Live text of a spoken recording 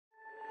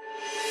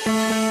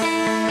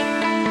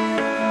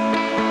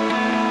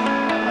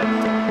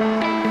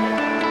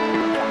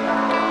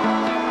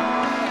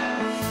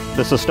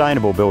The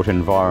Sustainable Built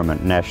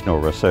Environment National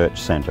Research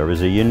Centre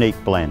is a unique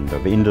blend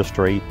of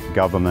industry,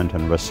 government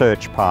and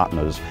research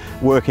partners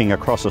working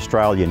across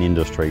Australian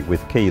industry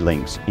with key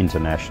links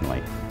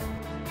internationally.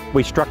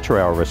 We structure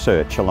our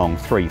research along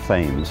three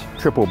themes: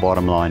 triple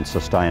bottom line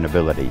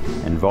sustainability,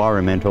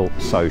 environmental,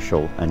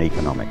 social and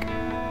economic.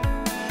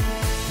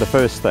 The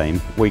first theme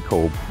we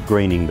call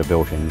Greening the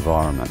Built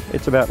Environment.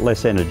 It's about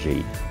less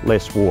energy,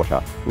 less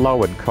water,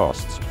 lowered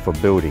costs for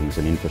buildings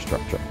and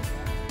infrastructure.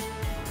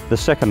 The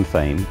second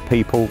theme,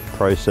 People,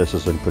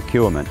 Processes and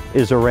Procurement,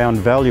 is around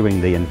valuing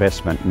the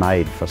investment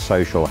made for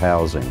social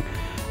housing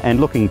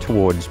and looking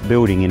towards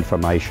building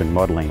information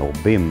modelling, or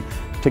BIM,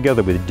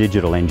 together with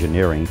digital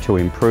engineering to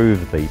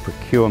improve the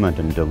procurement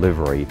and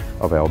delivery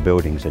of our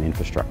buildings and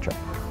infrastructure.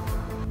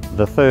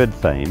 The third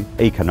theme,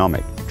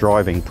 Economic,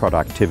 driving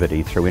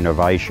productivity through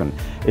innovation,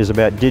 is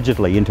about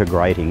digitally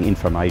integrating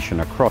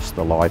information across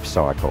the life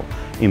cycle,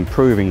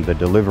 improving the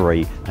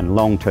delivery and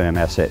long-term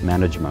asset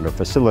management of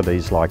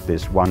facilities like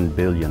this $1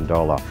 billion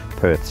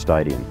Perth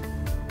Stadium.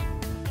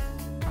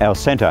 Our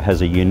centre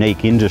has a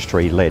unique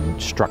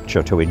industry-led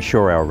structure to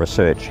ensure our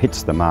research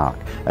hits the mark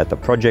at the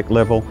project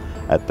level,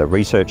 at the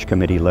research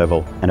committee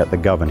level and at the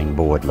governing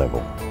board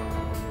level.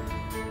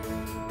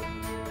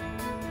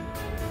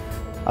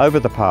 Over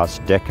the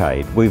past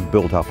decade, we've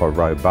built up a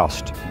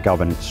robust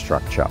governance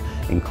structure,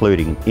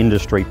 including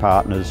industry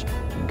partners,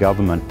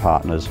 government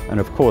partners, and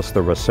of course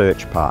the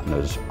research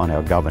partners on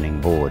our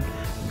governing board,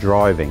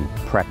 driving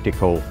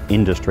practical,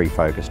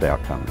 industry-focused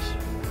outcomes.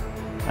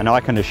 And I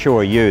can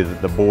assure you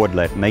that the board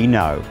let me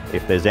know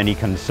if there's any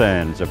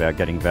concerns about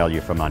getting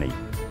value for money.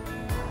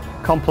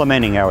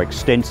 Complementing our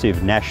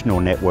extensive national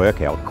network,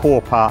 our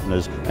core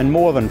partners and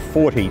more than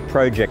 40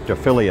 project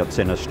affiliates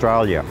in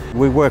Australia,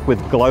 we work with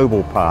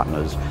global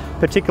partners,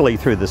 particularly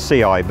through the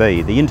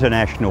CIB, the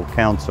International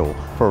Council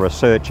for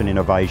Research and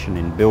Innovation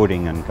in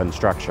Building and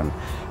Construction.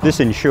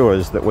 This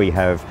ensures that we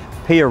have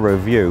peer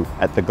review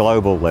at the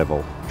global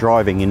level,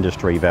 driving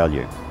industry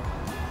value.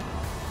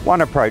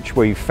 One approach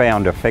we've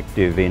found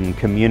effective in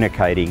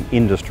communicating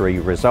industry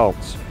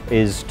results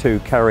is to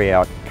carry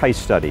out case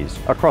studies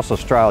across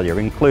Australia,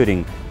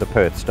 including the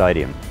Perth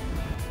Stadium.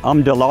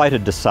 I'm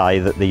delighted to say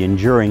that the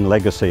enduring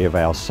legacy of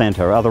our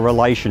centre are the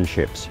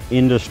relationships,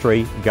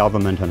 industry,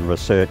 government and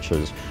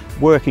researchers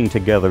working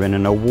together in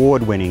an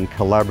award-winning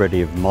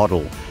collaborative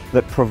model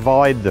that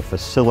provide the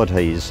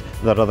facilities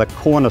that are the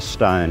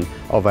cornerstone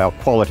of our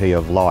quality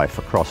of life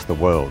across the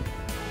world.